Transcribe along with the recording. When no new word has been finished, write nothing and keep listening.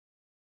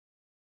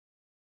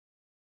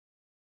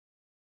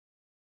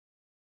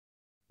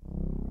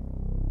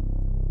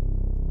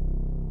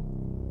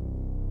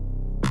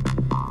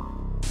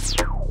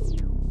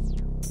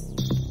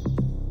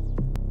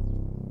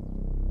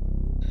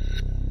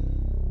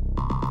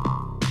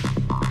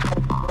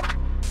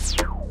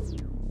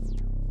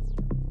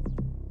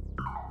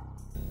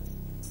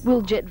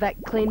Will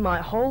JetVac clean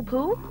my whole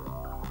pool?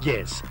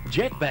 Yes,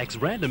 JetVac's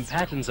random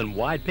patterns and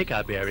wide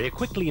pickup area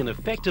quickly and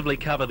effectively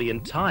cover the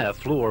entire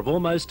floor of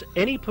almost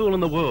any pool in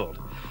the world.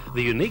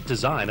 The unique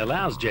design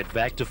allows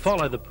JetVac to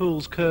follow the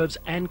pool's curves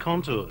and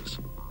contours.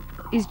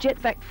 Is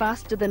JetVac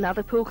faster than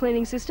other pool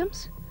cleaning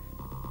systems?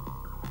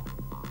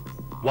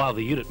 While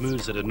the unit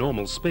moves at a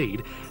normal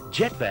speed,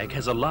 JetVac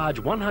has a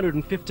large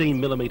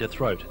 115mm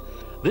throat.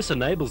 This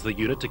enables the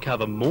unit to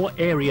cover more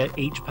area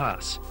each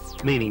pass,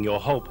 meaning your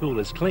whole pool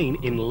is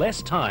clean in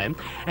less time,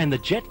 and the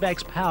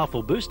JetVac's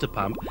powerful booster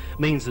pump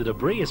means the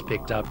debris is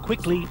picked up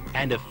quickly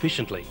and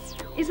efficiently.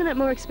 Isn't it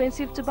more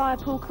expensive to buy a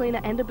pool cleaner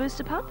and a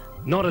booster pump?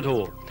 Not at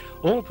all.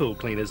 All pool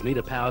cleaners need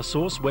a power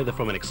source, whether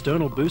from an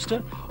external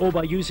booster or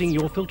by using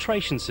your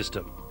filtration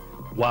system.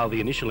 While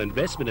the initial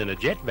investment in a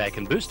JetVac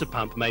and booster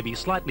pump may be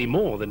slightly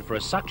more than for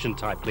a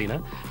suction-type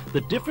cleaner,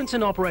 the difference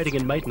in operating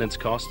and maintenance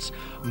costs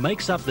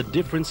makes up the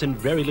difference in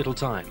very little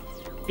time.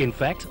 In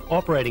fact,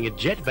 operating a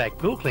JetVac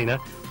pool cleaner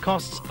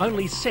costs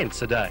only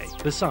cents a day.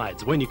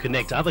 Besides, when you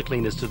connect other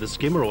cleaners to the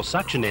skimmer or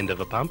suction end of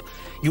a pump,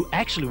 you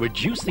actually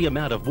reduce the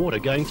amount of water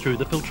going through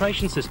the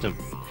filtration system.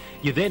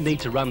 You then need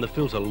to run the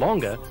filter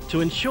longer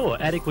to ensure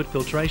adequate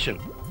filtration.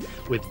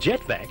 With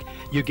JetVac,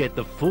 you get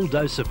the full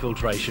dose of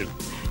filtration.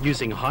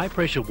 Using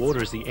high-pressure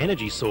water as the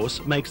energy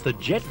source makes the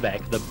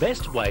JetVac the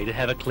best way to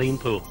have a clean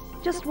pool.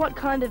 Just what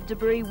kind of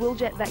debris will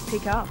JetVac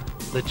pick up?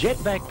 The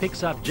JetVac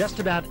picks up just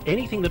about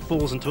anything that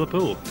falls into a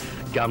pool.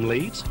 Gum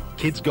leaves,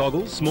 kids'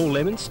 goggles, small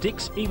lemons,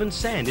 sticks, even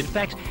sand. In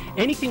fact,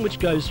 anything which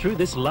goes through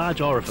this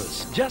large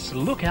orifice. Just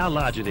look how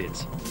large it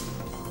is.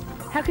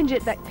 How can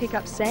JetVac pick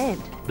up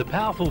sand? The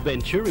powerful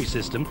Venturi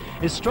system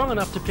is strong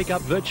enough to pick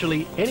up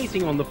virtually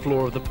anything on the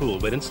floor of the pool,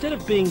 but instead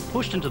of being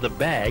pushed into the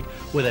bag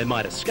where they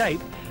might escape,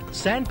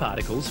 sand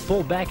particles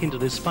fall back into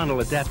this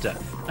funnel adapter,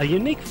 a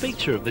unique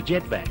feature of the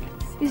JetVac.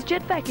 Is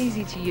JetVac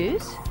easy to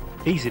use?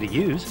 Easy to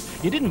use?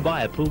 You didn't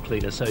buy a pool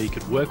cleaner so you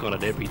could work on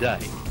it every day.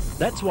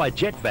 That's why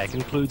JetVac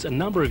includes a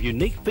number of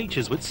unique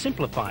features which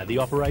simplify the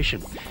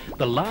operation.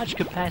 The large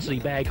capacity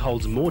bag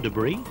holds more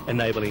debris,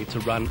 enabling it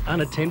to run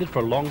unattended for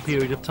a long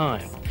period of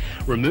time.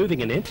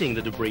 Removing and emptying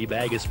the debris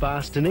bag is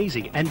fast and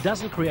easy and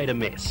doesn't create a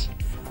mess.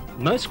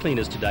 Most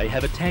cleaners today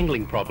have a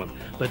tangling problem,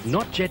 but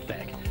not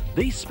JetVac.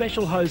 These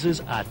special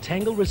hoses are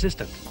tangle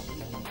resistant.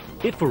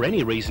 If for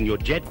any reason your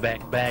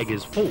JetVac bag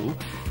is full,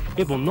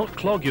 it will not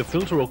clog your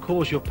filter or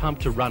cause your pump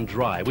to run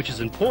dry, which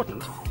is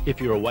important if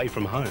you're away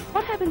from home.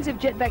 What happens if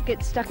JetVac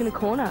gets stuck in a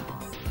corner?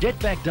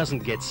 JetVac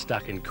doesn't get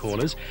stuck in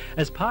corners.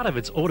 As part of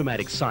its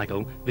automatic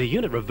cycle, the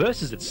unit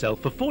reverses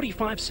itself for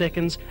 45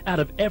 seconds out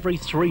of every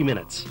 3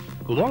 minutes.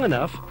 Long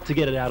enough to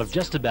get it out of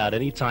just about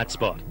any tight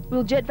spot.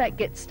 Will JetVac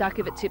get stuck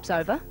if it tips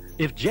over?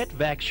 If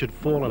JetVac should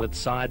fall on its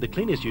side, the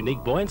cleaner's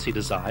unique buoyancy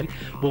design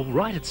will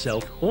right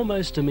itself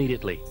almost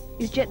immediately.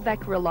 Is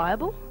JetVac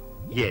reliable?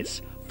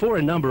 Yes. For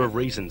a number of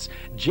reasons,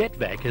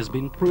 JetVac has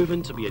been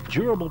proven to be a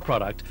durable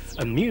product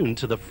immune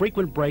to the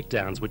frequent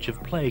breakdowns which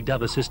have plagued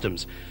other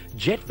systems.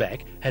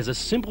 JetVac has a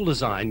simple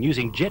design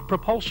using jet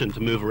propulsion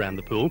to move around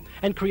the pool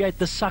and create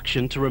the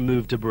suction to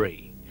remove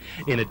debris.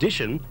 In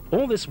addition,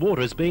 all this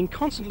water is being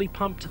constantly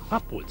pumped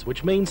upwards,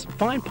 which means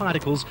fine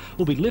particles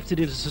will be lifted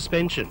into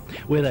suspension,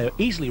 where they are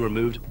easily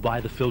removed by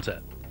the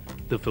filter.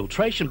 The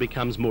filtration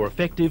becomes more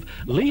effective,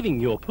 leaving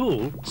your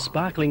pool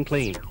sparkling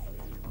clean.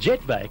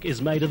 JetVac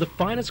is made of the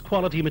finest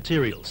quality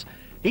materials.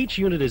 Each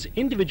unit is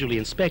individually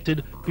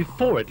inspected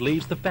before it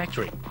leaves the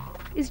factory.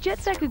 Is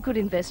JetVac a good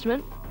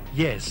investment?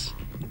 Yes.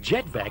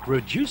 JetVac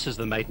reduces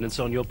the maintenance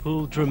on your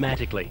pool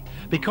dramatically.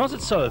 Because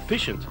it's so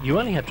efficient, you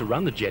only have to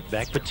run the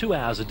JetVac for 2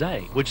 hours a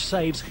day, which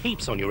saves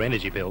heaps on your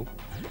energy bill.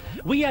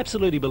 We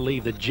absolutely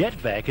believe that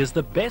JetVac is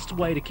the best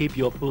way to keep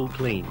your pool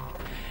clean.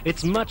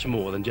 It's much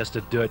more than just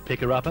a dirt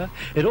picker-upper.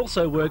 It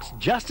also works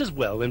just as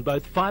well in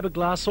both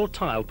fiberglass or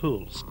tile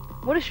pools.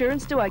 What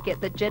assurance do I get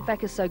that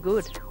JetVac is so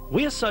good?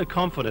 We are so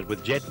confident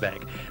with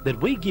JetVac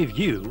that we give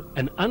you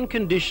an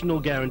unconditional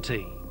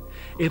guarantee.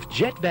 If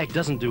JetVac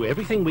doesn't do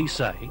everything we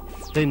say,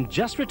 then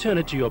just return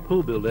it to your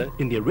pool builder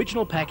in the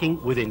original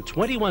packing within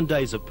 21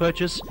 days of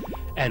purchase,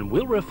 and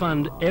we'll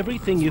refund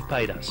everything you've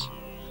paid us.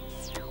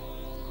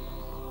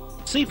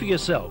 See for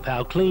yourself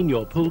how clean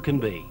your pool can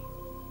be.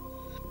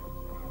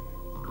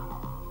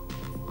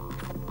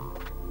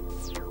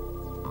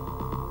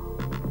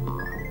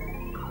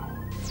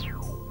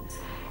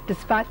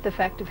 Despite the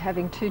fact of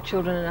having 2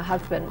 children and a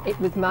husband, it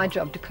was my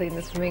job to clean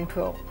the swimming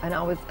pool, and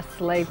I was a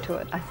slave to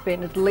it. I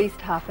spent at least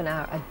half an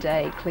hour a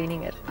day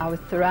cleaning it. I was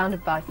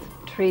surrounded by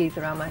trees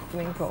around my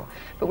swimming pool.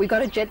 But we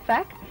got a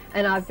JetVac,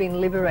 and I've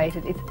been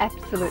liberated. It's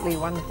absolutely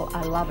wonderful.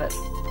 I love it.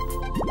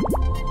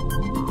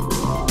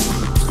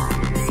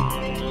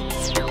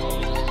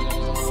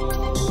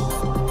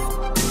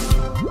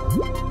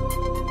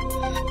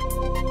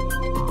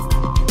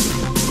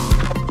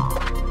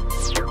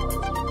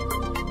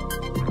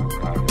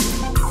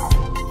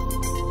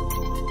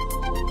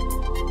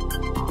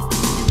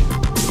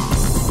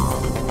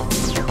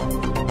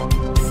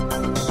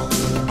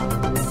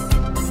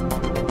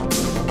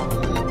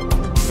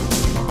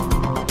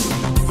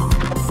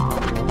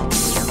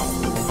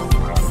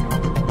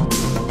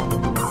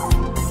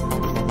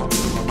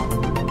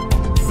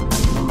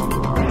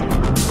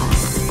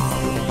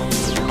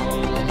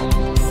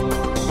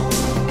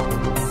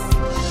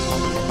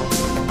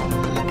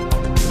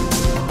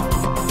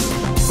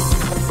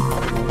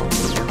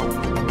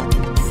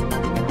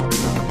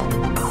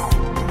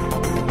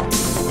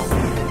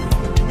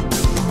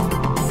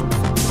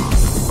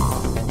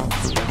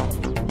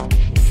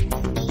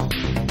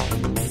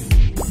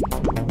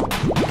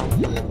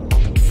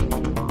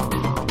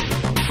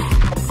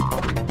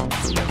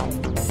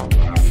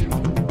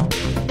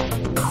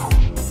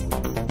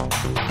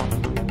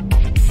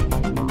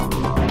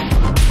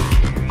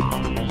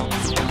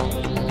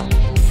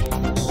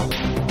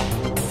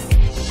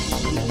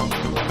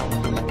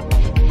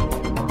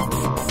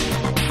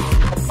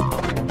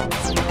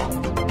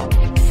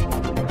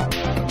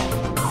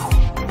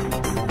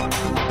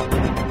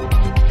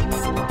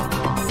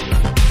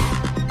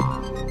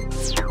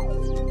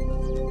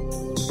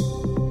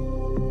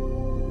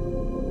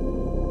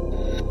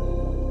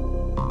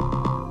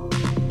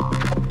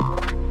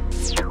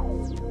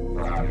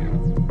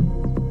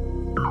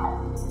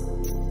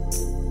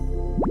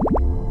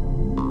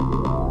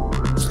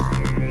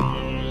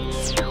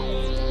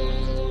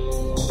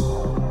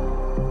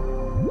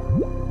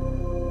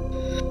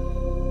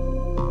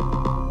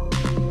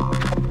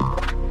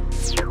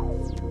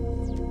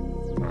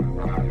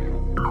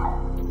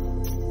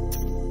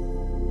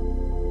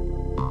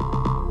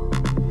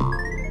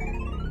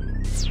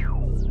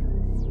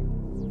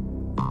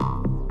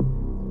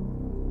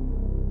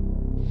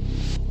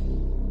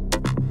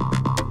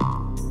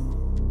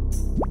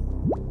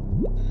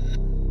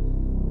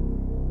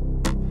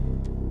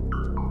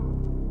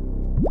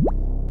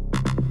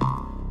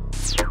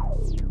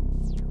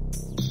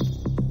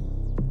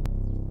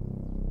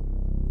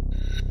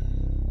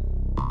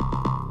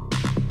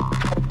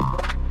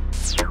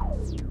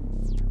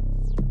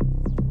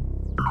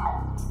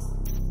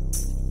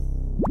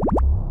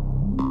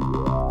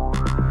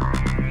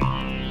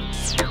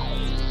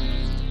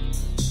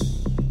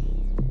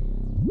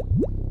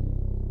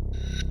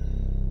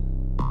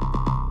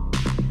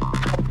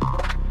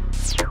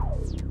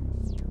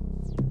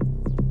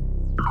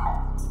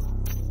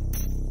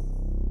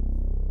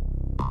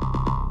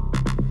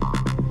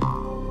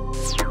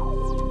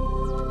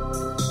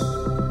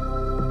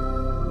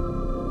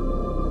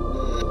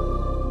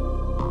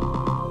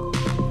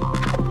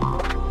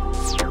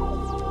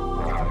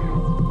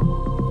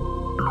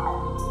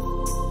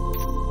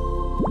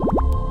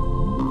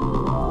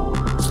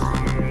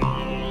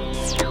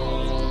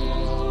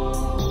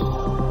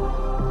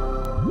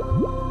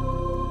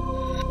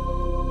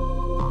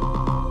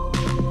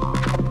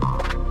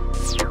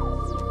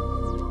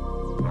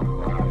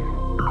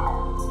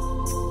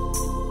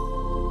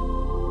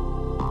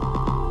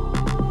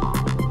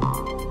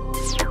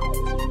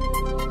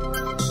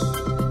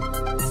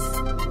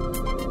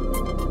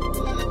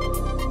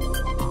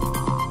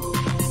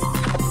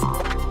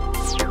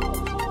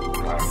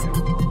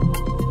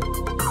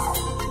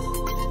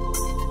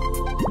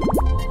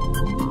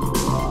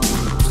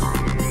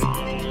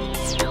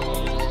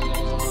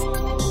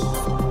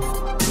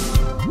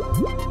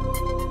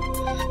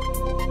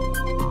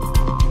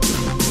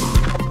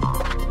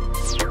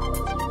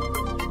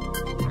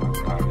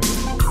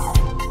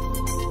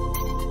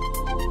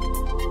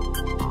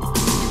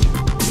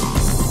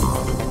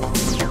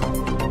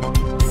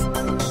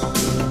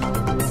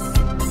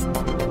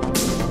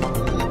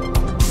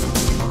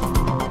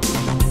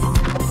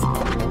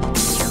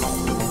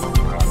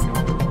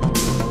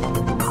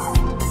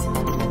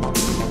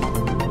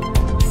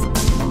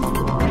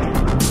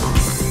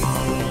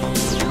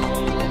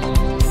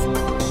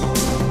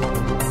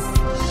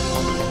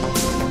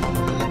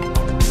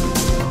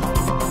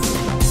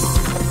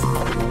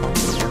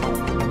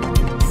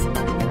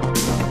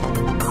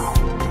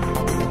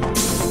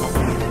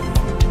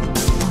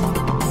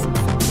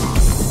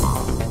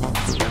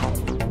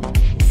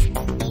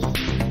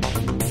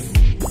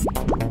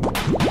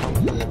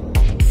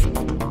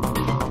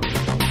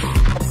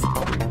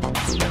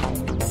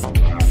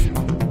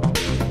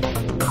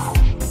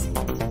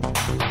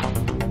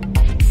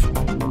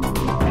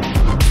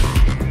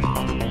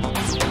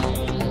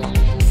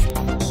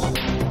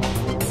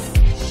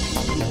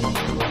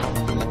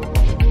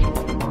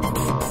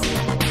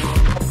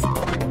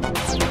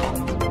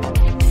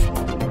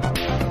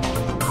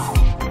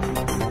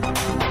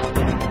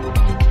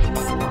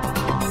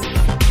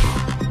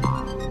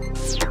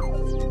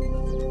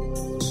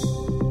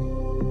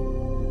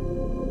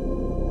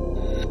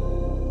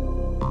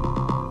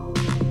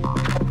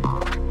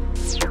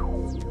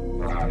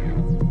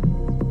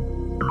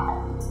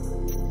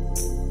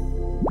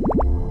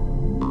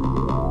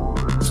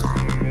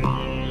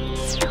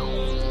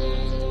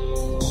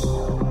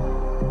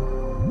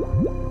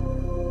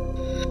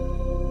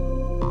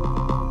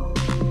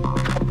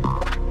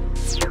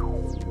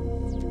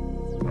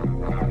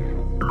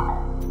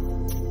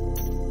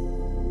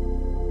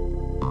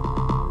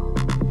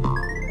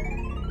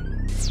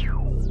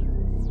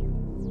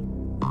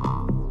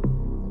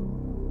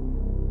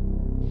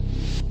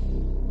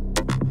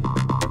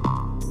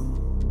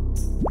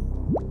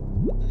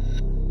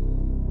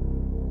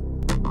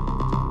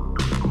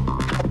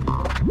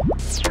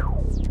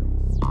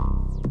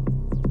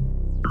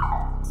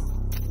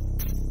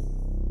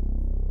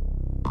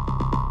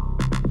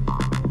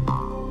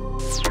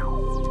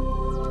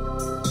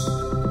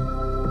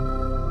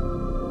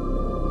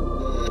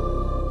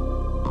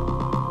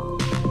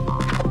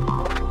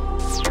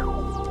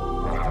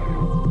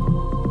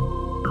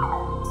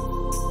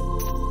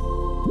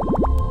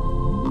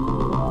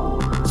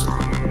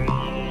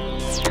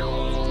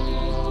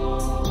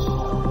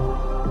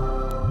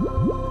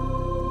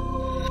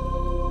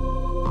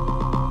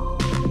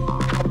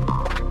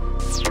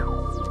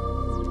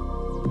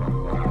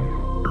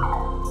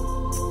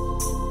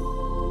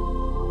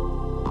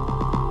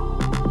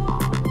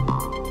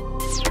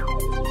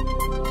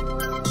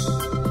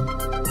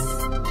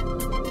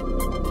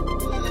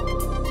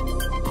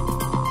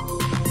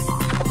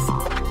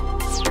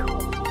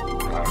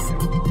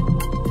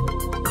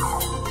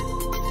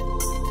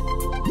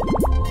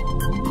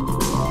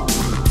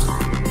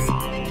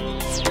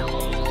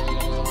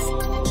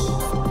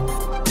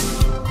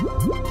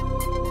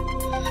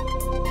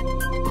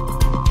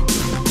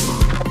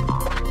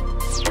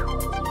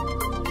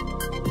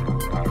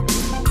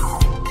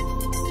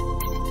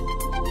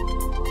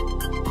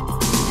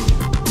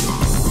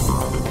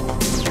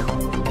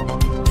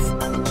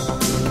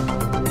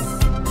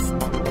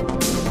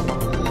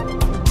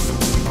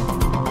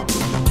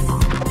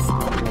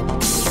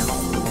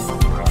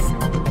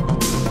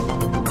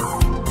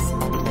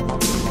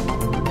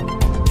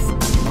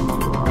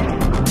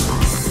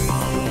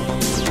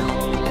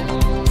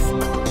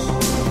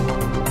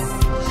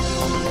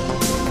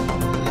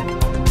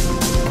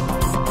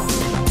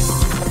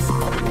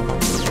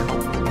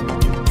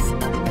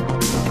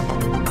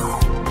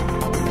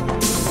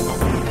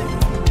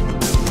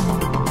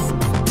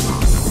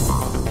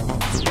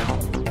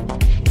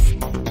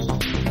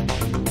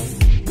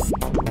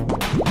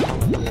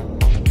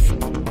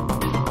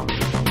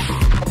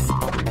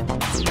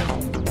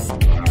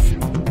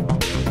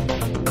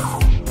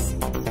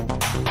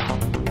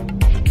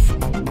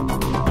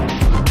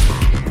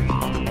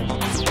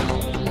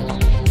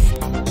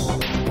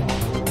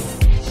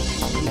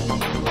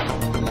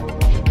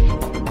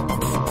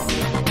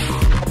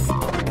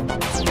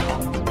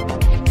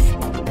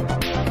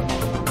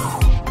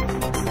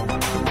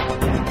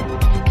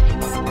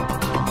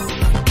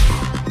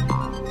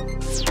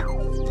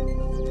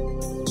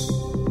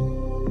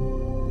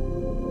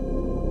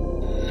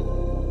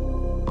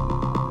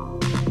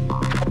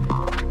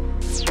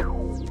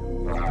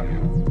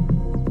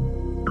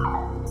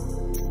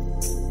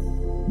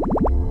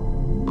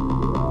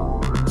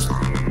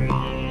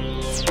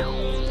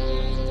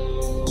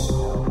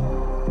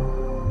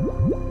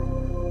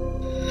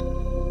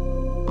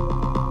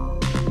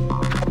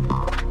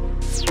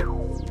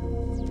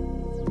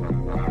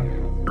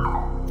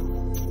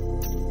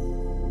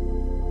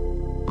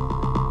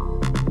 you.